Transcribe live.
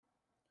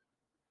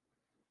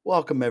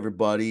Welcome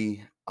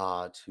everybody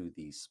to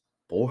the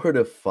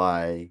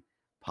Sportify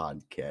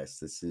podcast.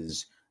 This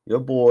is your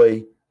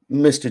boy,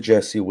 Mr.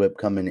 Jesse Whip,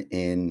 coming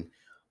in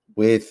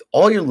with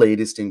all your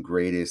latest and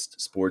greatest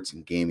sports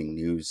and gaming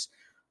news.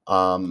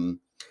 Um,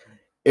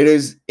 it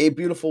is a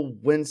beautiful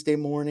Wednesday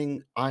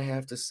morning. I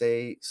have to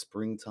say,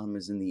 springtime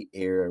is in the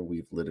air.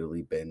 We've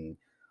literally been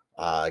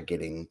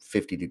getting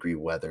 50-degree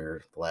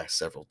weather the last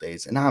several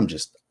days, and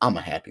I'm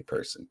a happy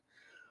person.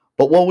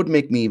 But what would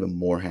make me even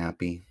more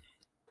happy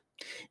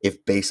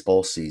if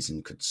baseball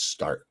season could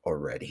start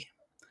already?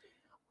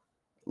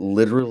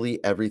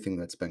 Literally everything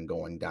that's been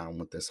going down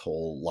with this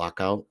whole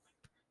lockout,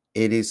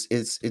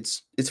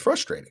 it's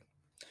frustrating.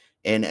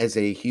 And as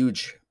a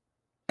huge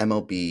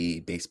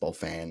MLB baseball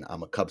fan,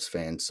 I'm a Cubs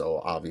fan,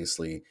 so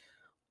obviously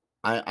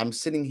I'm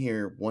sitting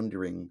here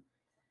wondering,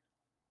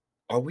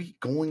 are we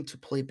going to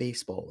play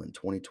baseball in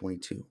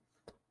 2022?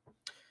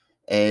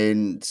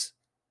 And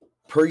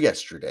per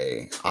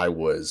yesterday, I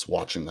was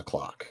watching the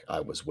clock. I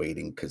was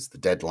waiting because the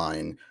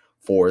deadline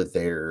for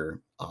their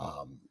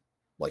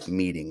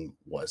meeting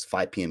was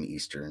 5 p.m.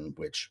 Eastern,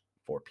 which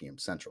 4 p.m.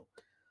 Central.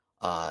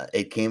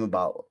 It came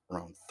about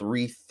around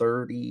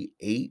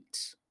 3:38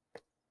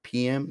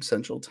 p.m.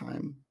 Central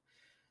Time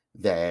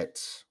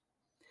that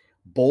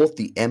both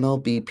the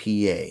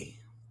MLBPA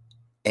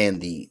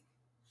and the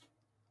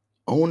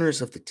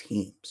owners of the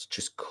teams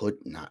just could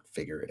not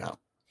figure it out.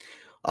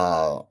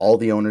 All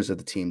the owners of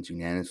the teams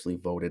unanimously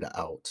voted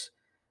out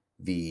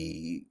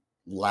the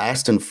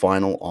last and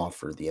final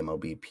offer the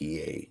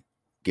MLBPA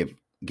give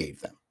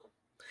gave them.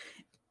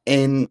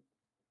 And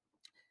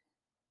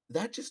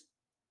that just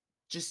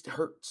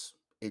hurts.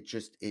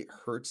 It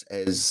hurts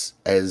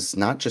as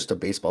not just a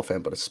baseball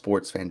fan but a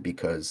sports fan,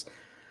 because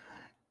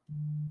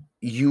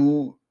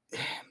you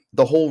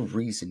the whole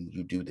reason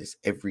you do this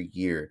every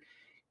year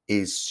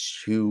is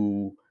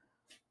to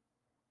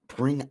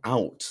bring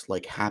out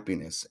like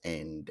happiness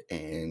and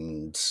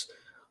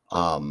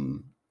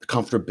um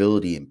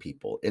comfortability in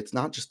people. It's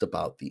not just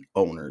about the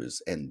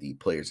owners and the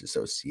players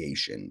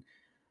association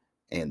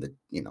and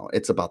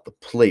it's about the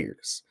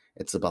players,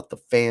 it's about the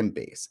fan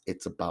base,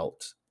 it's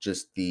about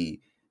just the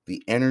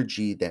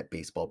energy that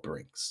baseball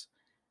brings.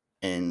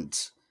 And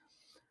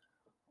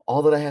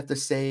all that I have to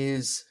say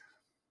is,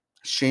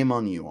 shame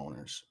on you,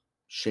 owners.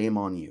 Shame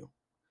on you.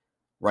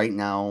 Right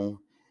now,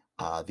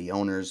 the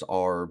owners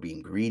are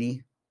being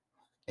greedy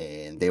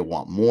and they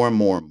want more and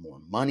more and more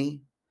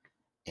money.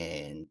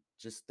 And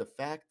just the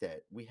fact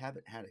that we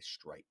haven't had a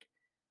strike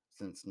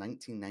since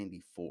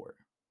 1994,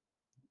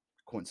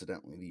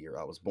 coincidentally, the year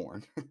I was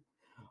born.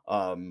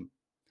 um,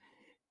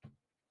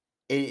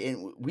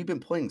 and we've been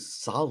playing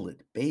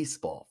solid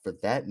baseball for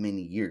that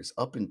many years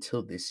up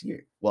until this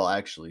year. Well,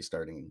 actually,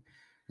 starting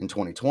in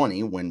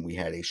 2020 when we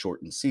had a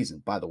shortened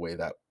season. By the way,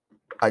 that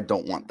I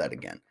don't want that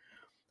again.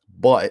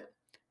 But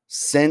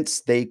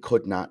since they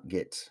could not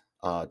get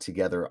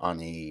together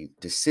on a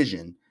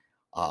decision,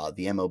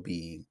 the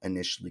MLB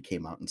initially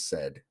came out and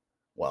said,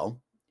 well,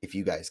 if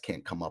you guys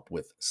can't come up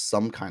with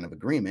some kind of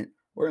agreement,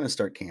 we're going to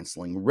start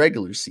canceling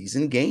regular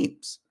season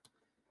games.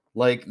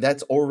 Like,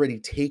 that's already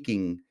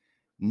taking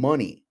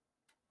money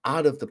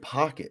out of the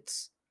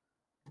pockets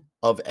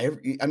of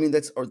every. I mean,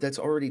 that's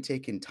already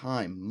taken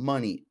time,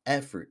 money,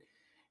 effort.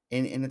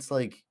 And it's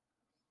like,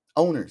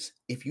 owners,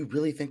 if you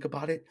really think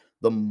about it,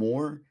 the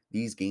more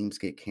these games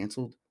get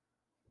canceled,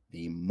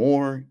 the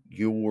more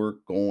you're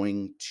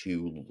going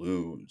to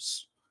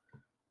lose.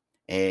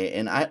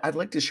 And I'd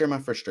like to share my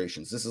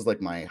frustrations. This is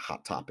like my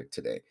hot topic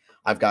today.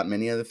 I've got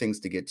many other things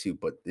to get to,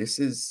 but this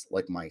is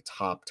like my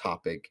top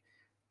topic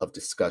of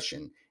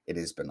discussion. It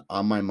has been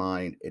on my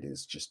mind. It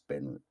has just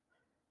been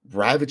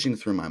ravaging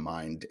through my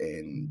mind,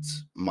 and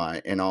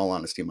in all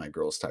honesty, my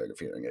girl's tired of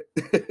hearing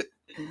it.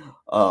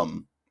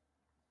 um,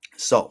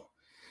 so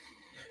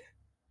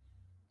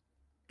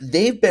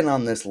they've been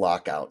on this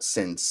lockout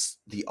since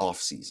the off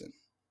season.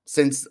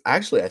 Since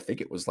actually, I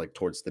think it was like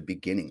towards the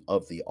beginning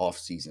of the off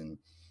season,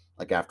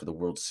 like after the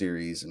World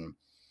Series, and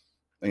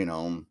you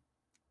know,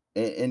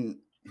 and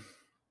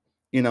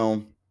you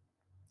know,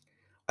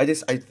 I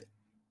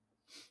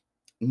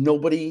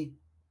nobody,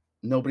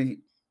 nobody.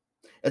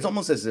 It's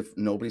almost as if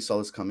nobody saw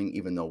this coming,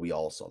 even though we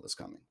all saw this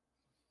coming.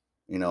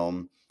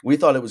 We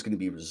thought it was going to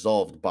be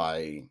resolved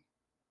by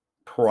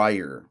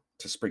prior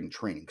to spring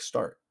training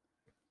start.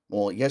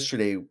 Well,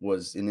 yesterday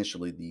was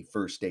initially the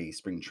first day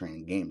spring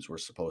training games were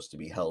supposed to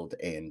be held,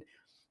 and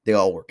they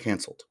all were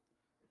canceled.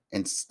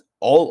 And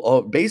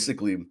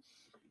basically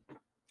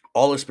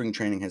all of spring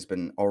training has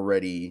been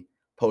already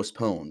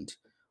postponed.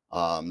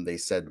 They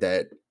said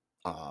that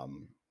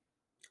um,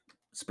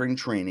 spring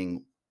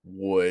training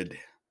would,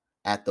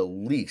 at the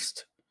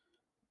least,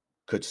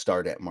 could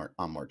start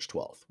on March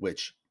 12th,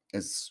 which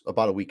is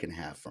about a week and a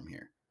half from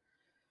here.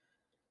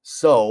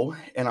 So,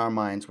 in our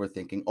minds, we're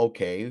thinking,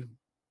 okay,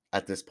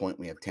 at this point,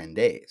 we have 10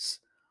 days.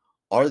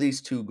 Are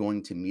these two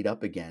going to meet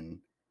up again?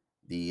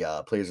 The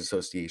Players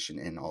Association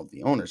and all of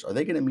the owners, are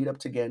they going to meet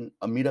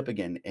up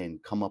again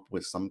and come up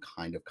with some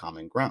kind of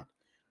common ground?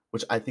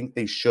 Which I think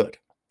they should.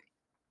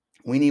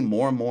 We need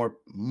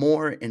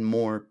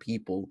more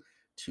people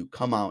to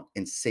come out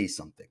and say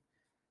something,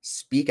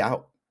 speak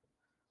out.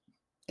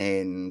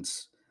 And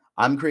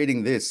I'm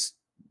creating this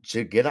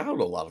to get out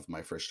a lot of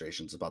my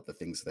frustrations about the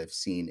things that I've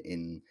seen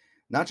in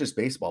not just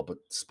baseball, but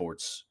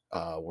sports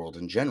world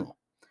in general.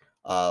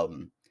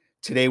 Um,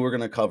 Today, we're going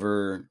to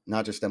cover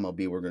not just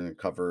MLB, we're going to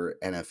cover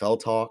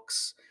NFL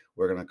talks,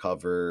 we're going to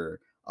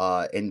cover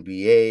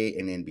NBA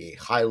and NBA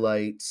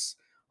highlights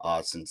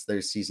since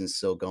their season's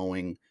still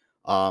going.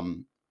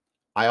 Um,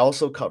 I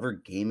also cover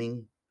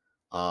gaming,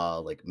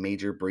 like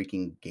major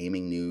breaking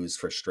gaming news,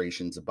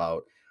 frustrations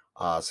about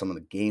some of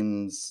the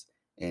games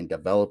and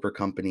developer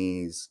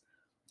companies.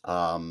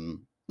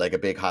 Like a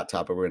big hot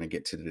topic we're going to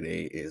get to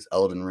today is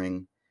Elden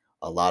Ring.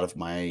 A lot of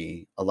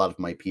my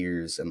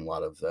peers and a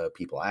lot of the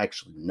people I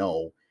actually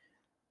know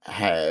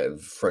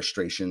have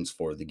frustrations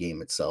for the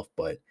game itself,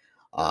 but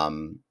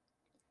um,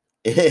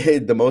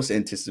 the most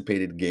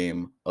anticipated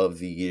game of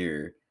the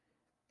year,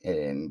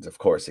 and of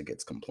course, it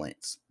gets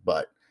complaints.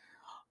 But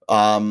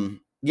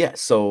yeah,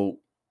 so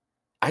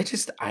I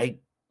just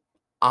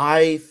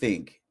I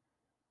think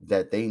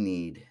that they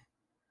need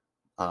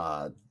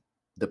uh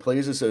the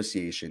players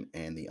association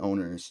and the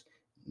owners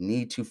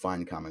need to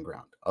find common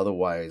ground.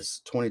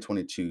 Otherwise,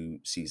 2022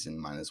 season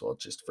might as well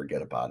just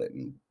forget about it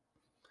and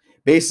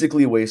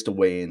basically waste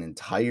away an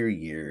entire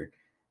year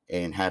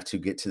and have to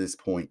get to this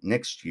point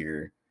next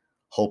year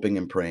hoping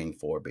and praying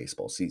for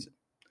baseball season.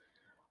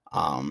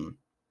 Um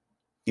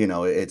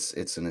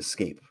it's an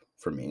escape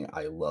for me.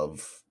 I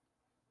love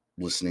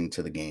listening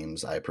to the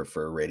games. I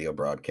prefer radio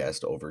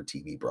broadcast over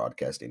TV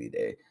broadcast any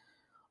day.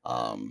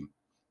 Um,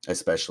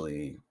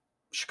 Especially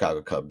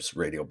Chicago Cubs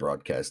radio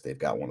broadcast. They've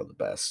got one of the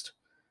best.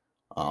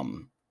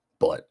 Um,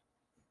 but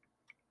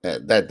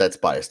that's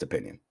biased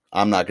opinion.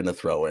 I'm not going to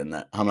throw in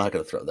that. I'm not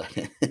going to throw that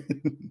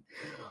in.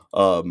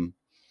 um,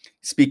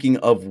 Speaking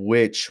of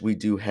which, we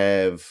do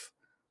have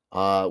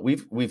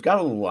we've got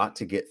a lot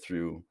to get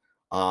through.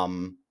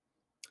 Um,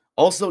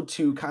 Also,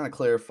 to kind of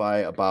clarify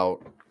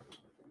about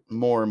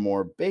more and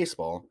more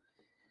baseball,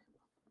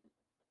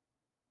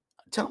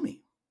 tell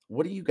me,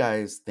 what do you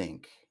guys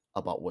think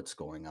about what's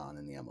going on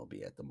in the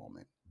MLB at the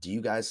moment? Do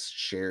you guys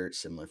share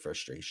similar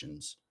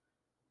frustrations?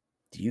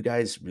 Do you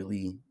guys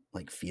really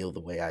like feel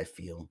the way I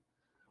feel?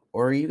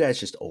 Or are you guys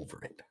just over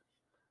it?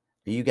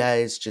 Are you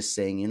guys just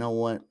saying, you know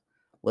what?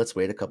 Let's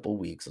wait a couple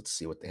weeks. Let's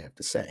see what they have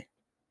to say.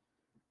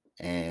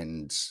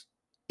 And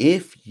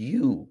if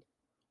you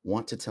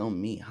want to tell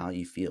me how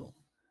you feel,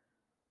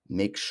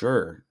 make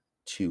sure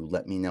to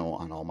let me know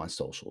on all my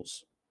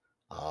socials.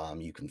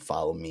 You can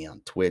follow me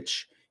on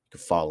Twitch. You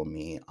can follow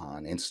me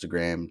on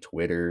Instagram,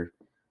 Twitter,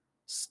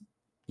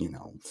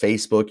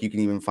 Facebook. You can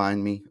even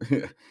find me.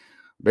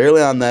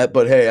 Barely on that,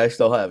 but hey, I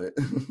still have it.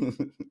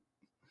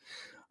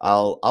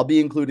 I'll be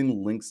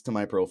including links to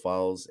my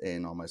profiles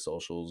and all my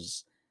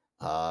socials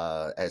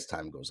as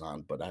time goes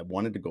on. But I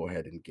wanted to go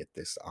ahead and get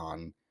this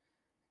on.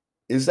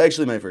 This is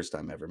actually my first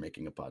time ever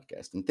making a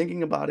podcast, and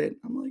thinking about it,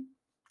 I'm like,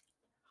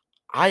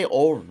 I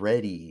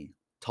already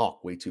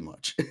talk way too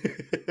much.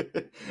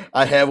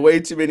 I have way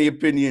too many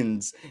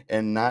opinions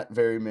and not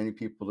very many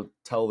people to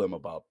tell them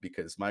about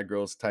because my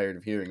girl's tired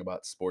of hearing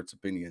about sports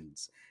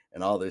opinions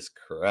and all this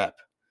crap.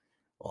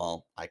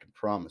 Well, I can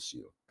promise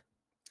you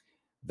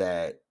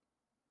that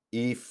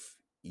if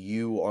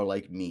you are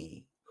like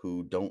me,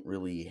 who don't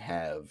really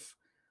have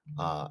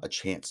a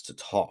chance to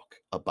talk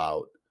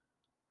about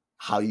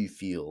how you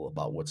feel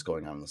about what's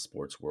going on in the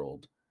sports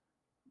world,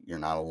 you're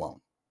not alone.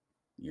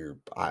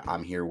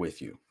 I'm here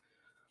with you.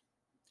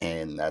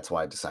 And that's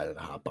why I decided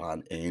to hop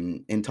on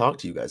and talk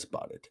to you guys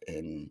about it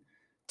and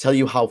tell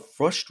you how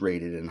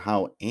frustrated and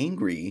how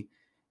angry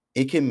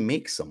it can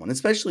make someone,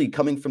 especially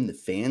coming from the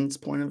fans'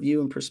 point of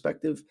view and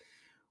perspective.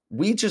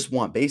 We just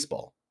want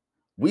baseball.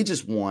 We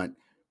just want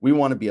we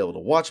want to be able to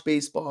watch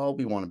baseball.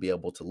 We want to be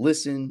able to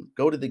listen,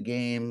 go to the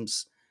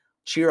games,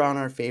 cheer on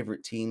our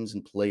favorite teams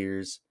and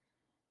players,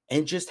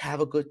 and just have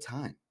a good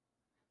time.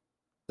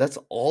 That's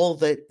all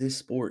that this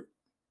sport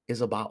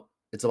is about.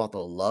 It's about the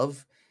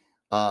love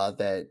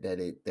that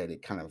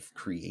it kind of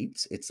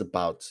creates. It's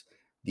about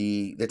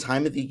the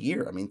time of the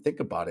year. I mean, think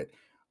about it.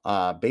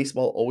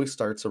 Baseball always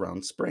starts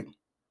around spring,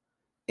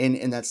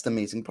 and that's the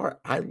amazing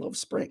part. I love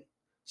spring.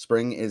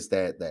 Spring is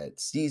that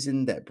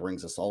season that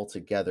brings us all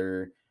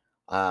together.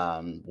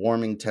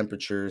 Warming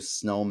temperatures,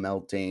 snow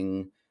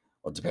melting.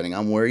 Well, depending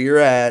on where you're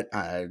at,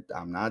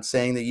 I'm not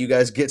saying that you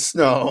guys get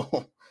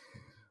snow,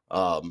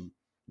 um,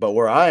 but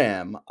where I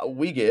am,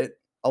 we get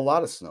a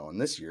lot of snow.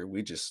 And this year,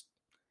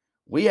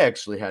 we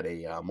actually had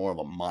a more of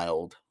a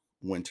mild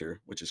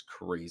winter, which is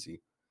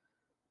crazy.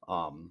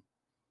 Um,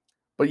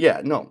 but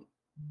yeah, no,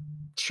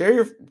 share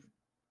your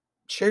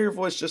share your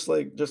voice just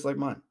like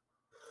mine.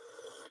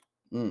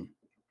 Mm.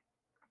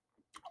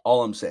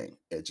 All I'm saying,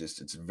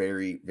 it's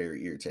very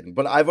irritating.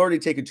 But I've already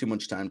taken too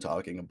much time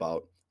talking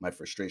about my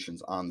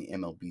frustrations on the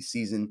MLB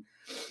season.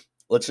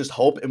 Let's just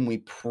hope and we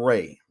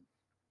pray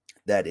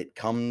that it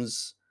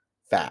comes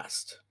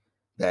fast,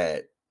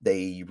 that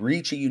they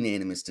reach a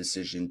unanimous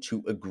decision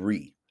to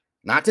agree,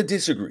 not to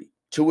disagree,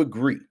 to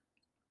agree.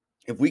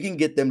 If we can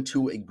get them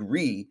to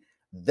agree,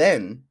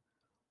 then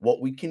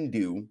what we can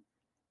do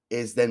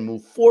is then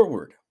move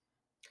forward,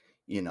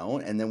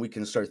 and then we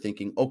can start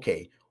thinking,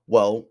 okay,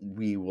 well,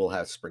 we will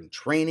have spring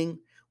training,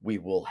 we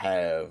will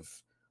have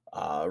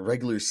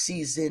regular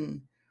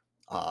season.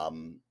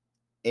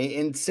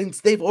 And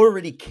since they've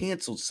already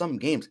canceled some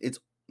games, it's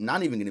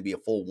not even going to be a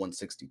full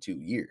 162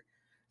 year.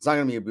 It's not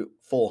going to be a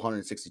full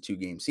 162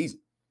 game season,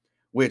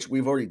 which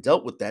we've already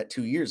dealt with that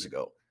 2 years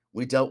ago.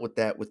 We dealt with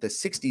that with the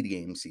 60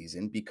 game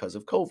season because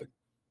of COVID,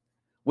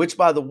 which,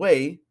 by the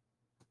way,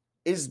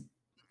 is,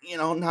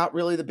 not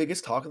really the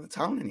biggest talk of the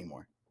town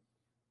anymore.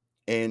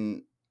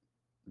 And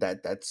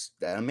that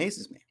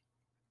amazes me.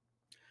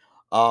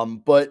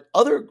 But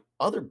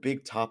other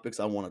big topics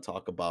I want to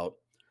talk about.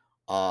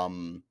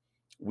 Um,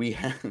 we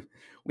have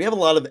we have a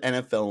lot of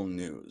NFL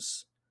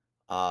news.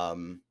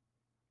 Um,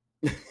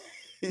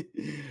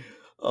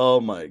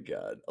 oh my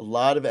god, a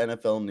lot of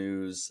NFL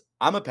news.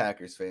 I'm a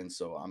Packers fan,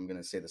 so I'm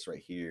gonna say this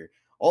right here.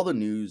 All the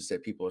news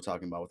that people are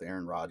talking about with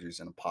Aaron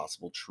Rodgers and a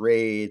possible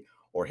trade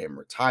or him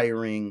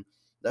retiring,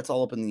 that's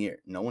all up in the air.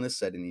 No one has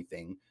said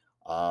anything.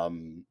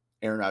 Aaron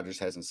Rodgers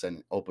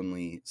hasn't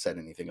openly said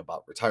anything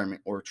about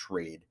retirement or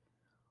trade.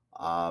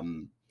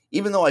 Um,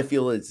 Even though I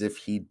feel as if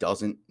he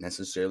doesn't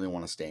necessarily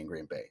want to stay in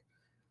Green Bay.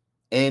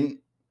 And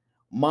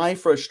my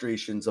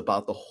frustrations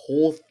about the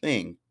whole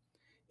thing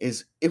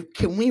is,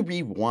 can we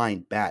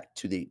rewind back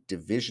to the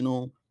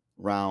divisional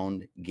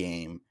round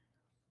game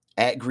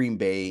at Green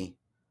Bay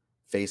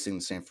facing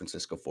the San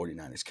Francisco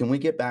 49ers? Can we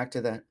get back to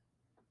that?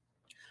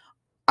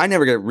 I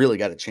never really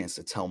got a chance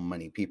to tell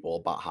many people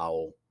about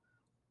how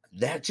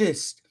that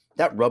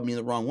rubbed me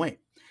the wrong way.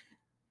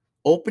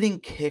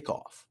 Opening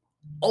kickoff.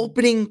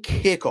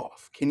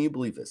 Can you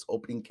believe this?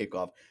 Opening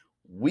kickoff.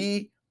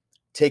 We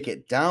take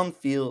it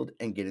downfield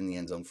and get in the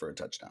end zone for a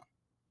touchdown.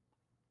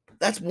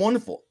 That's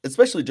wonderful,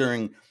 especially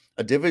during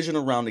a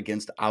divisional round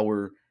against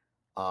our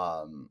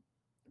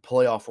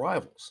playoff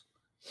rivals.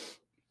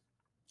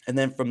 And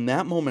then from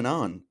that moment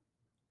on,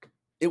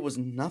 it was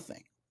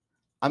nothing.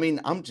 I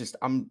mean, I'm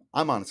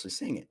honestly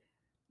saying it.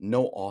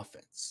 No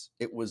offense.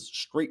 It was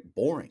straight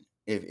boring,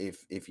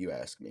 if you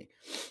ask me.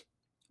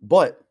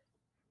 But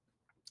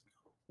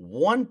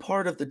one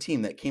part of the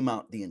team that came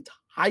out the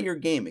entire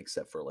game,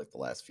 except for like the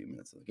last few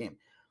minutes of the game,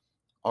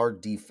 our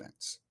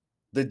defense.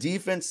 The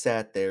defense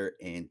sat there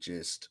and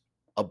just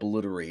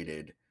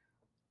obliterated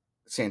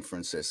San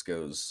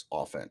Francisco's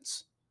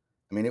offense.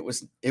 I mean,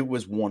 it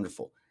was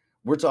wonderful.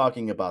 We're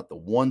talking about the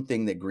one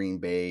thing that Green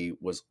Bay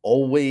was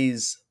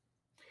always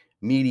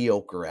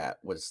mediocre at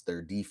was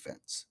their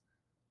defense.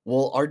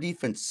 Well, our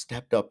defense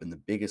stepped up in the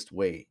biggest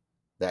way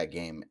that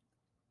game,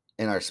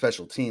 and our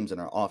special teams and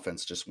our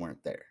offense just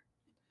weren't there.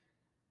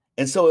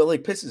 And so it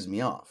like pisses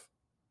me off.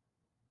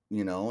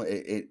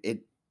 It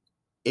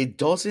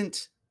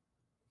doesn't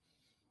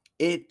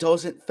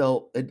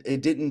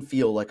it didn't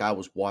feel like I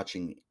was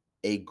watching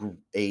a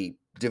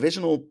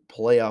divisional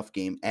playoff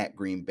game at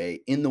Green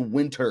Bay in the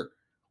winter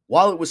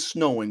while it was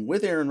snowing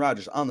with Aaron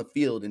Rodgers on the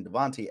field and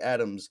Davante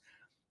Adams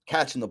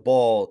catching the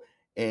ball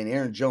and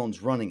Aaron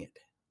Jones running it.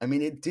 I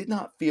mean, it did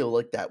not feel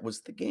like that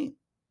was the game.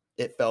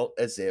 It felt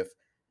as if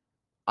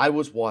I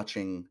was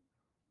watching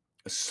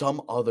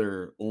some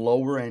other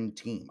lower end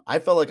team. I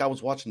felt like I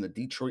was watching the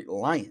Detroit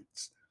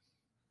Lions.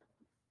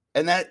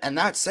 And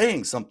that's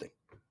saying something,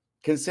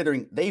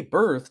 considering they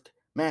birthed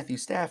Matthew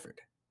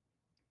Stafford.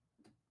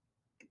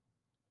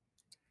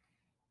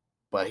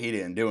 But he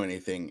didn't do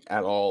anything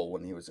at all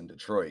when he was in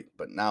Detroit.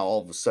 But now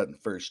all of a sudden,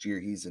 first year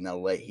he's in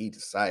LA, he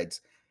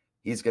decides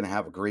he's going to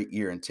have a great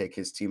year and take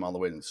his team all the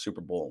way to the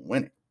Super Bowl and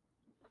win it.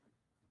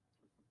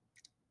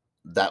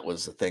 That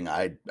was the thing.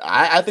 I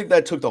think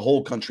that took the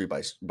whole country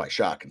by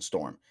shock and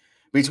storm.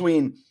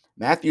 Between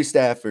Matthew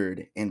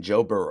Stafford and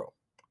Joe Burrow,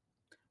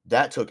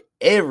 that took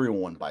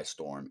everyone by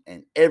storm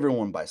and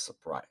everyone by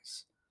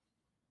surprise.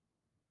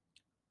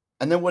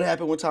 And then what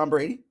happened with Tom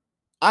Brady?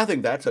 I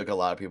think that took a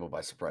lot of people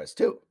by surprise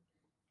too.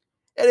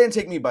 It didn't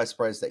take me by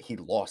surprise that he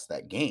lost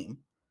that game.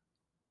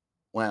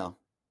 Well,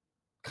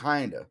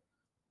 kind of.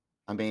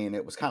 I mean,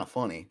 it was kind of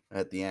funny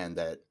at the end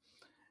that,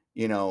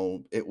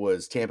 it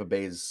was Tampa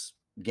Bay's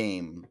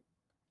game,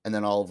 and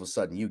then all of a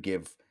sudden you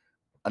give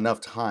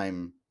enough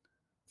time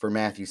for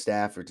Matthew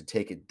Stafford to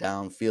take it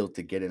downfield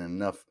to get in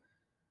enough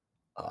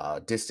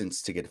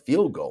distance to get a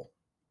field goal.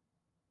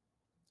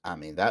 I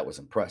mean, that was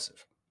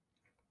impressive.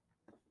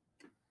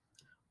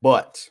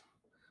 But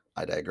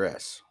I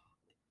digress.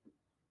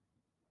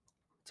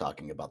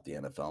 Talking about the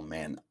NFL,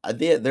 man,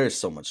 there's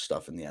so much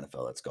stuff in the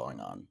NFL that's going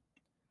on.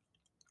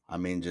 I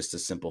mean, just a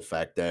simple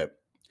fact that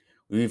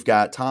we've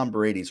got Tom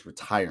Brady's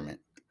retirement,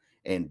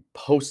 and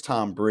post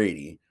Tom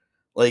Brady,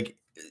 like,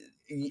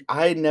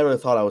 I never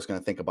thought I was going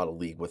to think about a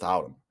league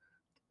without him.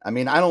 I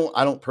mean, I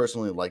don't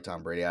personally like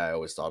Tom Brady. I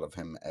always thought of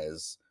him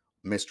as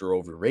Mr.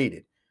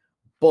 Overrated,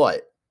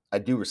 but I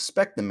do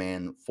respect the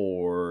man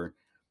for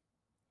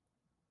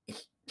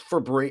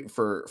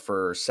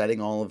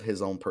setting all of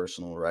his own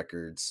personal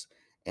records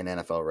and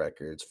NFL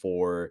records,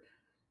 for,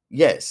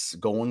 yes,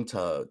 going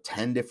to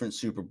 10 different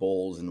Super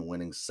Bowls and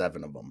winning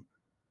 7 of them.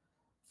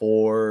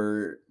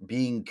 for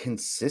being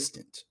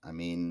consistent. I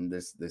mean,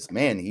 this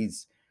man,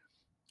 he's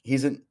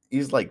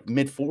like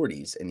mid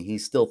 40s and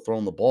he's still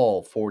throwing the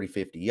ball 40,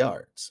 50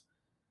 yards.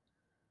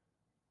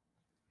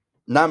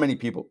 Not many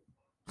people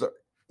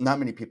not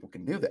many people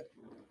can do that.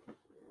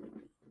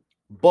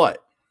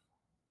 But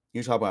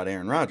you talk about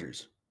Aaron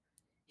Rodgers.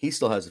 He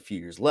still has a few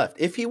years left.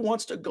 If he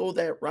wants to go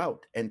that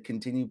route and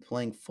continue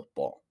playing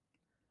football,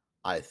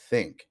 I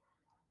think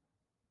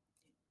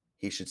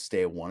he should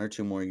stay 1 or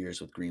 2 more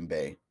years with Green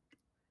Bay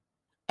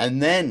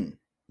and then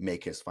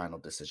make his final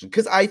decision.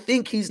 Because I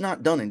think he's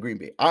not done in Green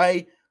Bay.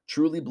 I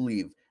truly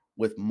believe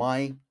with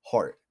my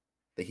heart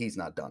that he's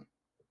not done.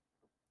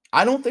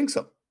 I don't think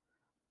so.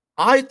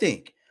 I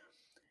think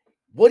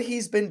what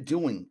he's been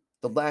doing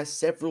the last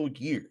several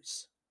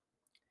years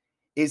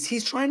is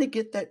he's trying to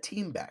get that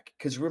team back.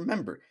 Because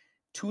remember,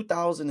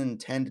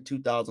 2010 to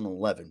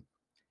 2011,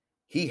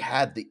 he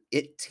had the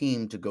it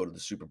team to go to the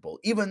Super Bowl.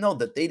 Even though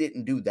that they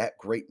didn't do that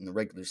great in the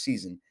regular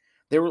season,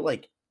 they were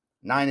like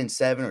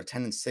 9-7 or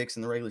 10-6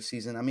 in the regular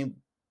season. I mean,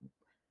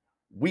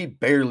 we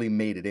barely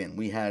made it in.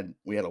 We had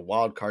a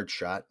wild card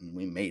shot and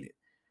we made it.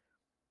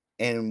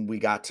 And we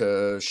got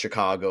to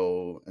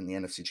Chicago in the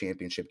NFC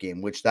Championship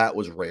game, which that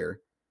was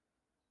rare.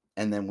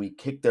 And then we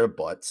kicked their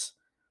butts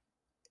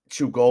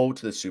to go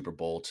to the Super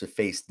Bowl to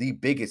face the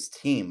biggest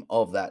team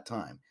of that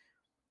time,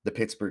 the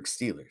Pittsburgh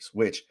Steelers,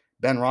 which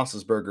Ben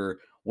Roethlisberger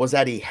was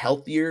at a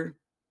healthier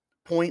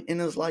point in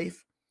his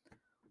life.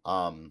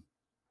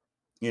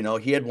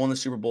 He had won the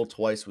Super Bowl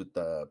twice with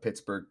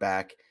Pittsburgh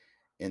back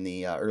in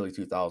the early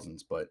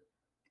 2000s, but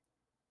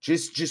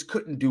just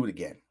couldn't do it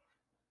again.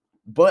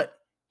 But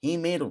he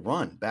made a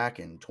run back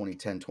in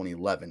 2010,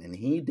 2011, and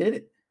he did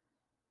it.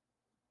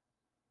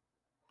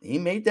 He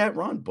made that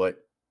run, but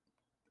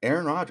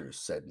Aaron Rodgers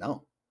said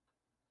no.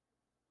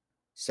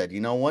 Said,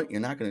 you know what? You're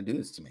not going to do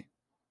this to me.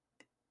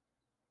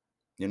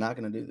 You're not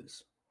going to do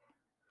this.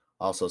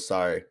 Also,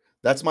 sorry.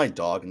 That's my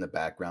dog in the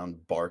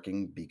background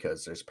barking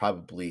because there's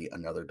probably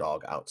another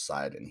dog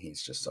outside and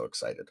he's just so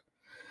excited.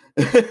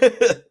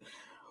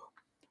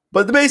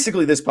 But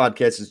basically, this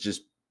podcast is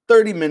just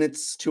 30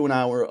 minutes to an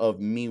hour of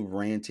me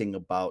ranting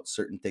about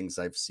certain things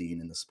I've seen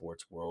in the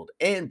sports world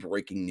and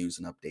breaking news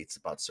and updates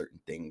about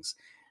certain things.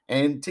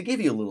 And to give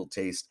you a little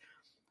taste,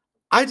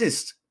 I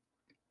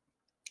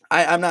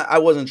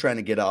wasn't trying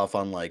to get off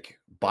on like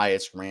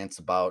biased rants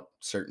about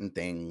certain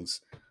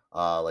things,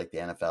 like the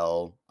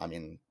NFL. I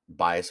mean,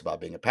 biased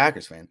about being a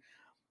Packers fan,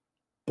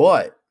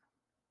 but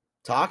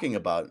talking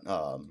about it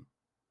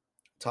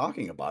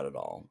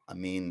all. I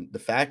mean, the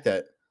fact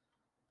that,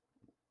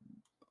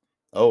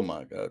 oh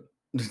my God,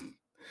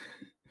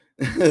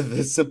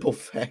 the simple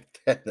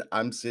fact that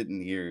I'm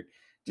sitting here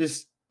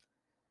just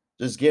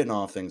getting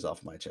all things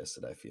off my chest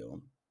that I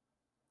feel.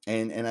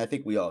 And I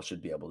think we all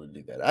should be able to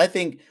do that. I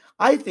think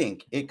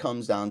it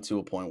comes down to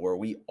a point where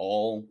we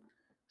all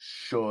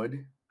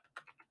should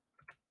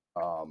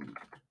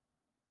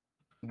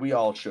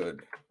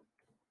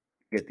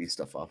get these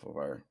stuff off of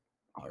our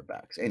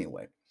backs.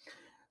 Anyway,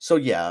 so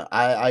yeah,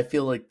 I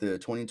feel like the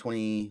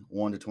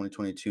 2021 to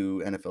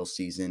 2022 NFL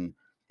season,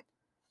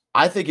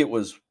 I think it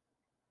was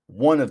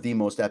one of the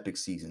most epic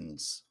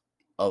seasons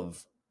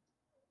of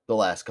the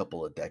last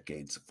couple of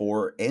decades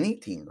for any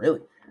team,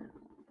 really.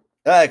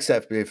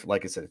 Except if,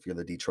 like I said, if you're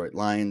the Detroit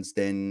Lions,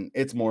 then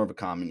it's more of a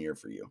common year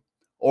for you.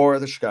 Or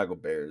the Chicago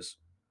Bears,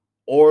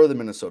 or the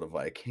Minnesota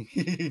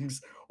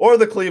Vikings, or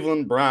the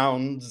Cleveland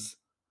Browns.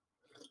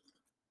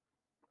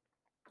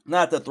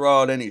 Not to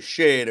throw out any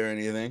shade or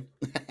anything.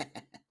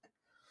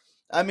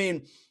 I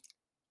mean,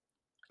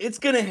 it's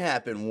going to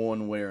happen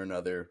one way or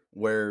another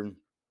where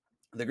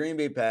the Green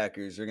Bay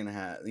Packers are going to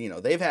have,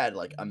 they've had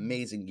like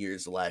amazing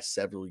years the last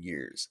several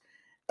years.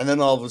 And then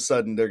all of a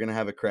sudden they're going to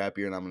have a crap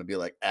year and I'm going to be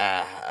like,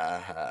 But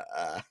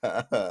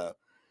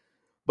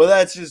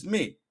that's just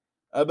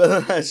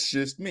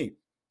me.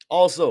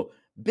 Also,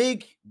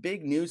 big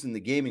news in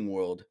the gaming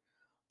world.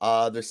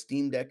 The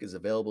Steam Deck is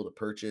available to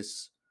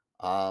purchase.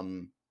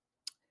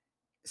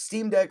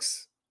 Steam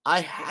Decks, I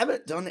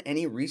haven't done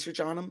any research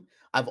on them.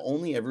 I've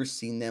only ever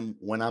seen them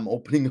when I'm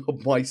opening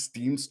up my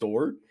Steam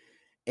store.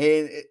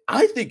 And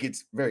I think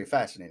it's very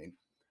fascinating.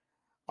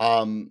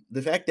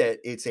 The fact that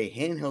it's a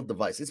handheld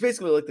device. It's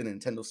basically like the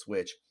Nintendo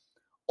Switch,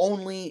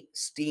 only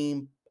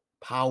Steam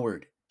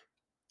powered.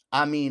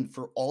 I mean,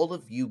 for all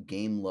of you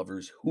game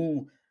lovers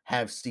who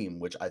have Steam,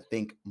 which I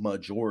think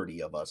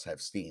majority of us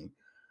have Steam,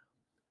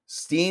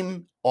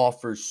 Steam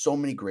offers so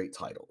many great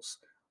titles.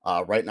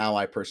 Right now,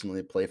 I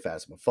personally play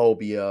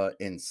Phasmophobia,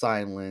 In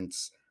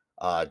Silence,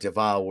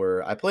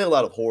 Devour. I play a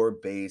lot of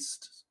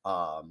horror-based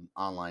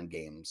online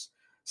games,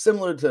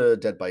 similar to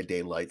Dead by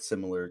Daylight,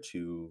 similar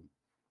to,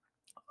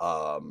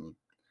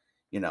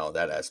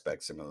 that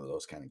aspect, similar to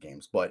those kind of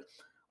games. But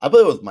I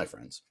play with my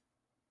friends.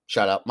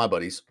 Shout out my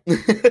buddies.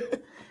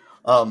 The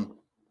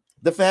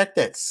fact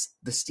that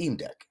the Steam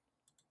Deck.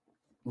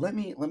 Let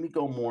me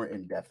go more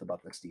in depth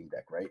about the Steam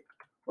Deck, right?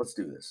 Let's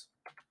do this.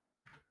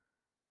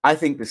 I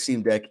think the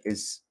Steam Deck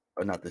is,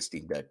 or not the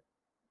Steam Deck.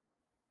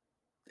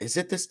 Is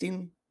it the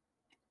Steam?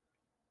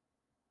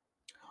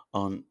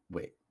 On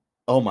wait.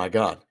 Oh my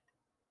god.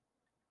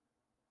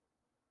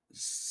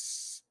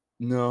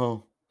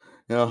 No.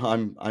 No,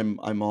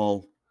 I'm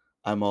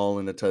all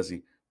in a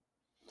tizzy.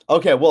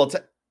 Okay, well,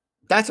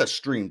 that's a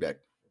Stream Deck.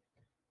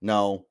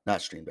 No,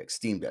 not Stream Deck,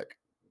 Steam Deck.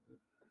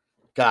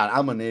 God,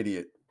 I'm an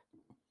idiot.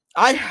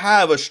 I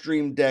have a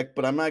Stream Deck,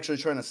 but I'm actually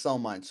trying to sell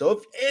mine. So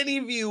if any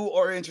of you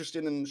are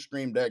interested in the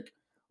Stream Deck,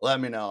 let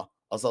me know.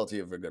 I'll sell it to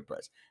you for a good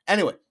price.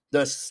 Anyway,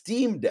 the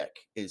Steam Deck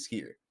is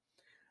here.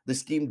 The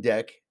Steam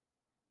Deck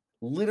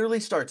literally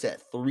starts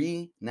at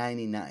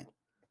 $399.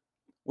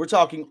 We're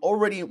talking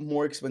already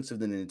more expensive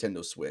than the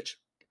Nintendo Switch,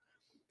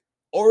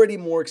 already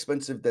more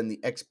expensive than the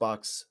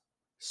Xbox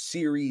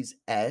Series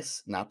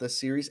S, not the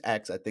Series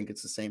X. I think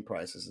it's the same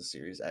price as the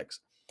Series X,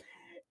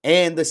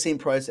 and the same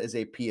price as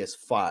a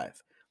PS5.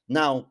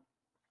 Now,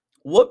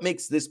 what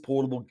makes this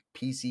portable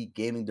PC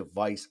gaming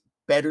device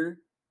better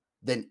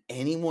than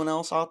anyone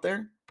else out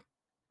there?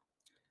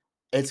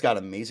 It's got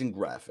amazing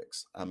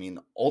graphics. I mean,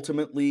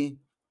 ultimately,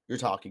 you're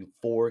talking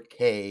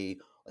 4K,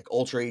 like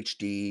Ultra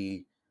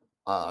HD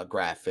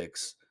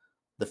graphics.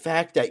 The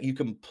fact that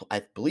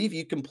I believe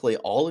you can play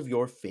all of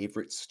your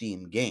favorite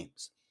Steam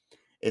games.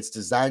 It's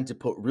designed to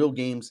put real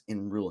games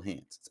in real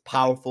hands. It's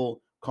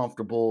powerful,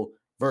 comfortable,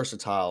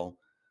 versatile.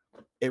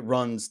 It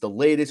runs the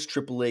latest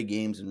AAA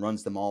games and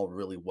runs them all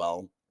really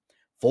well.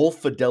 Full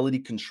fidelity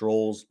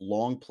controls,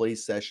 long play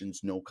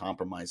sessions, no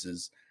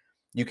compromises.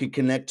 You can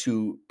connect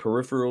to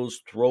peripherals,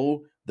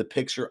 throw the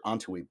picture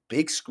onto a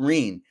big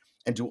screen,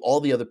 and do all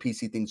the other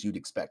PC things you'd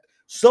expect.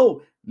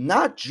 So,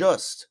 not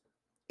just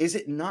is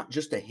it not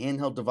just a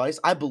handheld device?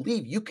 I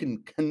believe you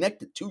can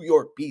connect it to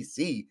your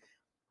PC,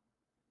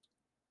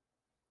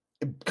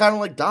 kind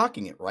of like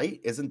docking it, right?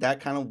 Isn't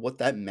that kind of what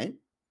that meant?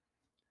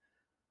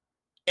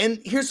 And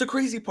here's the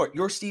crazy part,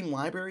 your Steam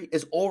library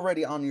is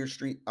already on your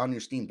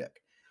Steam Deck.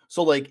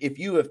 So like if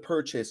you have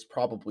purchased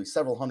probably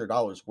several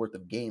 $100s worth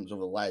of games over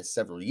the last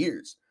several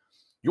years,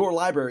 your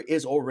library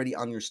is already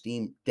on your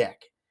Steam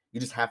Deck. You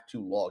just have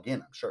to log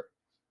in, I'm sure.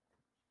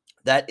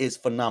 That is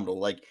phenomenal.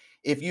 Like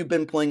if you've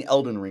been playing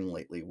Elden Ring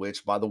lately,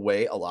 which by the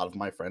way, a lot of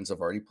my friends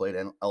have already played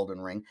Elden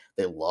Ring.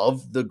 They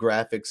love the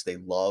graphics, they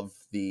love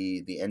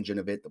the engine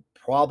of it. The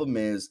problem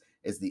is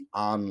the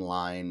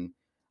online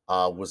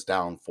was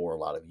down for a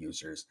lot of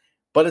users,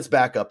 but it's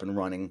back up and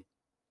running.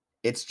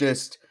 It's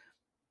just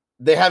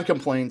they have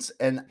complaints,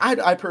 and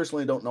I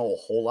personally don't know a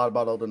whole lot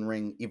about Elden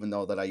Ring, even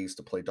though that I used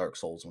to play Dark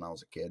Souls when I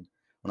was a kid,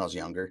 when I was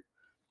younger.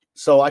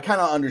 So I kind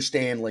of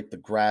understand like the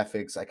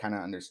graphics, I kind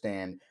of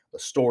understand the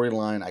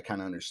storyline, I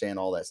kind of understand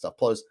all that stuff.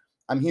 Plus,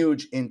 I'm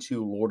huge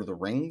into Lord of the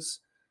Rings,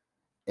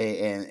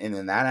 and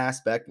in that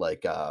aspect,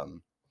 like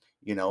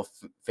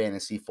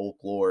fantasy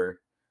folklore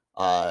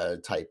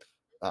type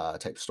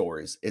type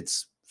stories.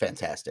 It's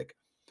fantastic.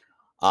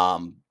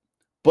 Um,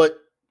 but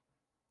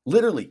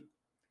literally,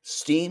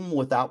 Steam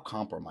without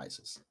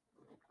compromises.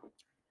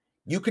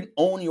 You can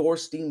own your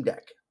Steam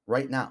Deck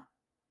right now.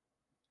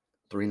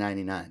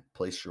 $399.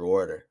 Place your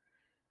order.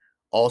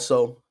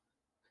 Also,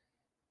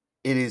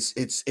 I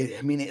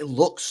mean, it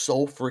looks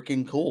so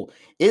freaking cool.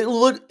 It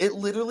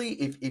literally,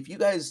 if you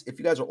guys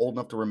are old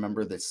enough to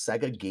remember the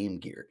Sega Game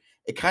Gear,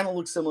 it kind of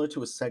looks similar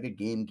to a Sega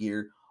Game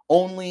Gear,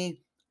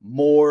 only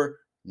more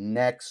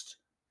next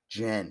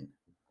gen.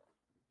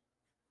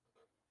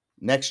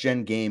 Next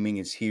gen gaming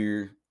is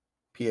here.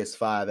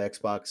 PS5,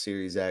 Xbox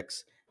Series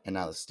X, and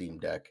now the Steam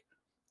Deck.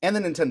 And the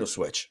Nintendo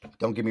Switch.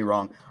 Don't get me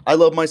wrong. I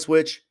love my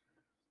Switch.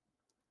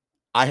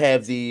 I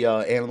have the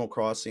Animal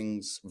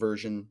Crossings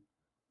version,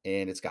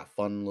 and it's got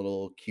fun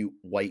little cute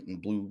white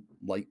and blue,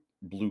 light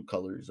blue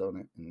colors on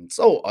it. And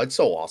so it's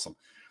so awesome.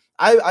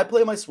 I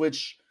play my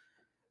Switch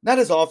not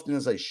as often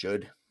as I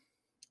should,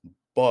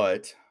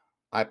 but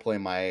I play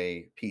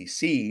my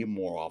PC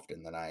more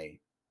often than I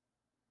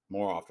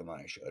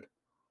should.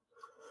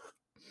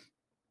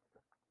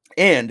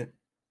 And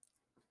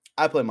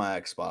I play my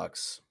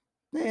Xbox.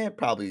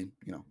 Probably,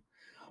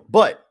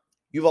 But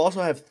you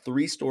also have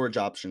three storage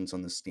options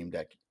on the Steam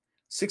Deck: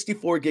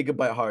 64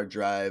 gigabyte hard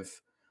drive,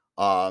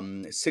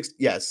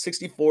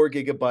 64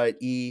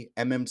 gigabyte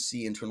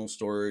eMMC internal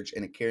storage,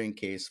 and a carrying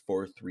case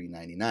for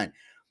 $399.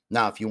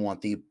 Now, if you want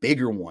the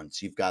bigger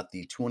ones, you've got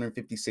the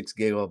 256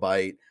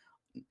 gigabyte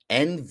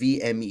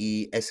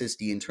NVMe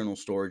SSD internal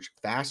storage,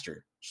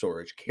 faster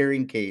storage,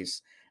 carrying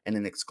case, and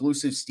an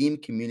exclusive Steam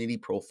Community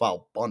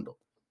Profile bundle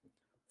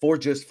for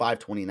just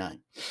 $529.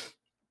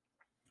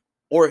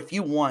 Or if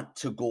you want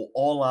to go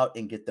all out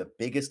and get the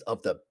biggest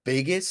of the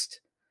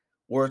biggest,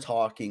 we're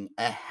talking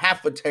a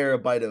half a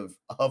terabyte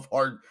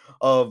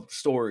of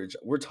storage.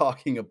 We're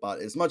talking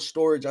about as much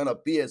storage on a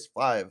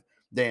PS5,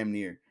 damn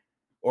near,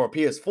 or a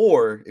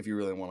PS4 if you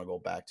really want to go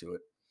back to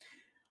it.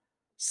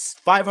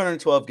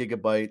 512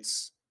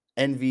 gigabytes,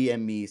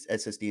 NVMe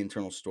SSD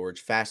internal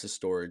storage, fastest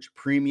storage,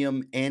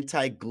 premium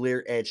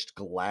anti-glare edged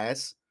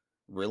glass,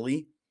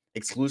 really,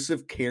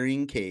 exclusive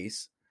carrying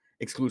case,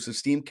 exclusive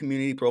Steam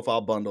Community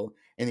Profile bundle,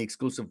 and the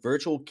exclusive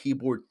virtual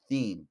keyboard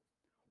theme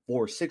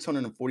for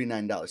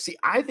 $649. See,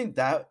 I think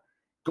that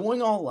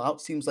going all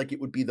out seems like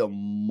it would be the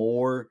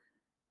more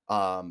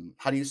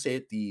how do you say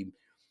it?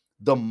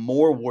 The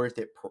more worth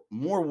it,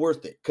 more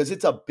worth it, because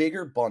it's a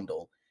bigger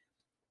bundle.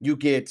 You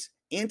get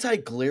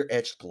anti-glare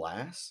etched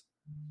glass,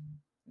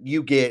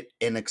 you get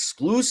an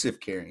exclusive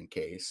carrying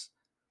case,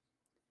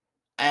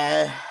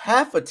 a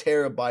half a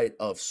terabyte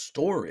of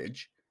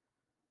storage,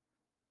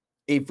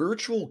 a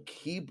virtual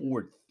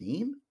keyboard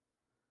theme,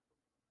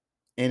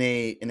 and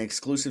an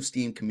exclusive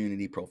Steam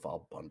community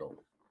profile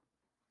bundle.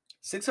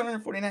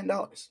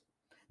 $649.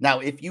 Now,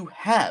 if you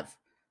have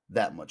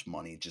that much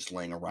money just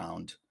laying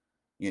around,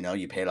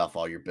 you paid off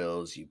all your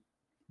bills, you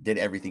did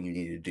everything you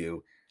needed to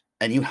do,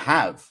 and you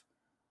have,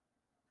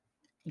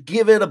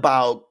 give it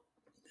about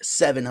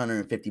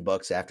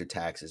 $750 after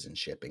taxes and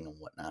shipping and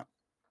whatnot.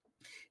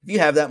 If you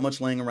have that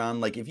much laying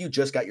around, like if you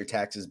just got your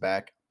taxes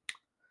back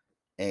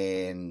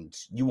and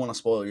you want to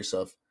spoil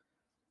yourself,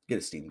 get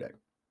a Steam Deck.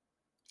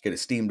 Get a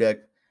Steam Deck,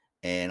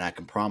 and I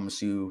can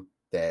promise you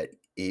that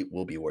it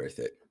will be worth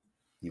it.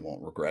 You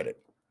won't regret it.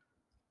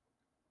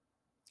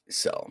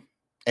 So,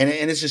 and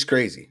it's just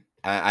crazy.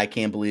 I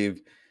can't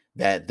believe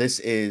that this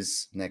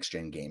is next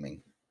gen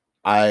gaming.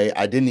 I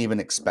didn't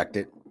even expect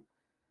it.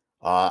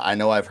 I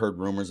know I've heard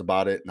rumors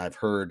about it, and I've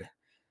heard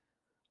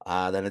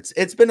that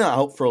it's been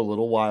out for a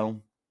little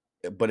while,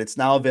 but it's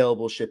now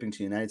available shipping to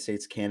the United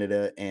States,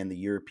 Canada, and the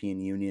European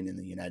Union and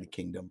the United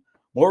Kingdom.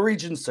 More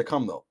regions to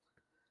come, though.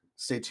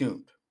 Stay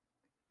tuned.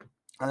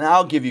 And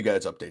I'll give you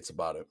guys updates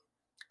about it.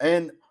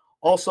 And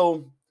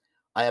also,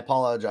 I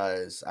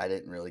apologize. I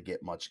didn't really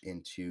get much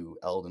into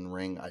Elden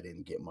Ring. I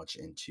didn't get much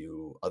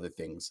into other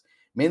things,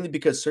 mainly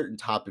because certain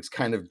topics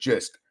kind of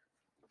just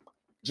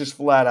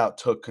flat out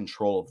took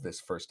control of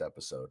this first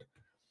episode.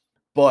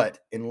 But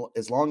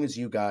as long as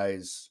you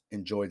guys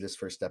enjoyed this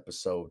first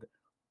episode,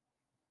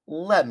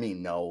 let me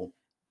know.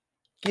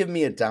 Give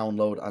me a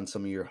download on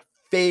some of your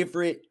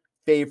favorite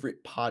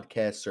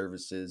podcast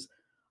services.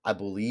 I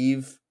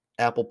believe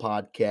Apple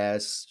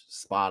Podcasts,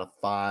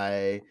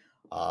 Spotify,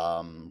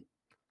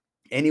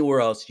 anywhere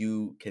else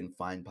you can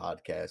find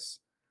podcasts.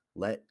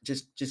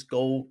 Just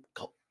go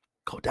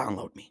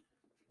download me.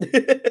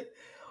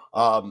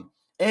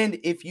 And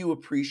if you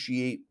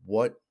appreciate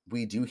what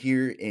we do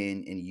here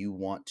and you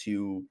want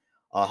to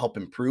help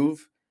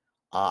improve,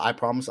 I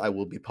promise I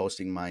will be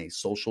posting my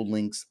social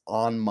links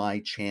on my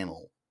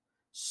channel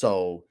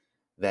so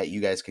that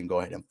you guys can go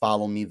ahead and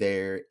follow me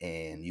there,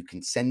 and you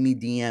can send me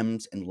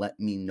DMs and let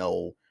me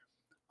know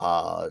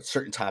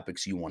certain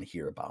topics you want to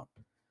hear about.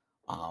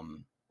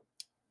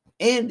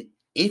 And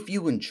if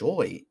you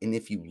enjoy, and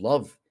if you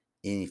love,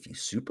 and if you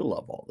super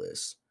love all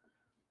this,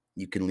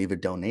 you can leave a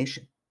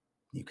donation.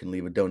 You can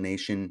leave a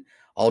donation.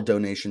 All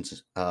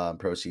donations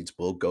proceeds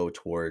will go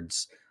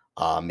towards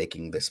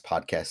making this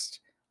podcast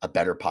a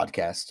better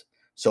podcast.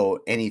 So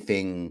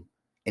anything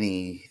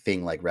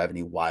like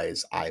revenue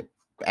wise, I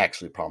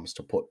actually promise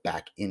to put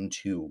back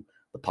into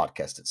the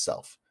podcast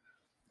itself.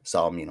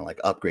 So like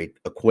upgrade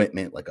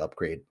equipment, like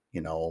upgrade,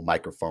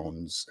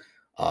 microphones,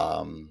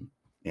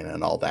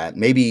 and all that.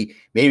 Maybe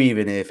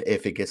even if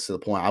it gets to the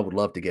point, I would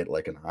love to get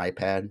like an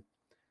iPad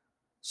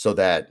so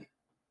that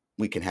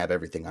we can have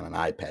everything on an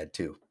iPad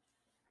too.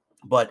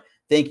 But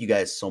thank you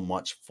guys so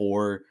much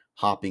for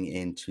hopping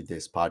into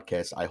this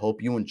podcast. I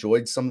hope you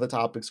enjoyed some of the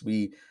topics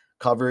we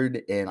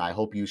covered, and I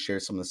hope you share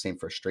some of the same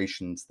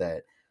frustrations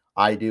that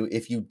I do.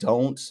 If you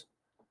don't,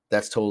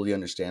 that's totally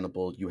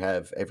understandable. You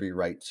have every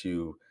right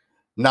to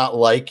not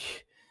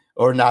like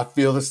or not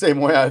feel the same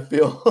way I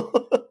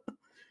feel.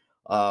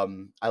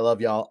 I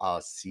love y'all.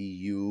 I'll see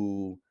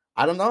you.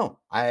 I don't know.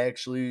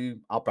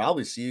 I'll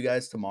probably see you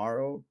guys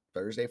tomorrow,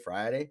 Thursday,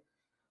 Friday.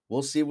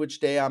 We'll see which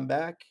day I'm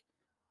back.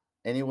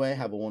 Anyway,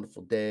 have a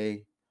wonderful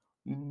day.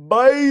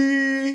 Bye.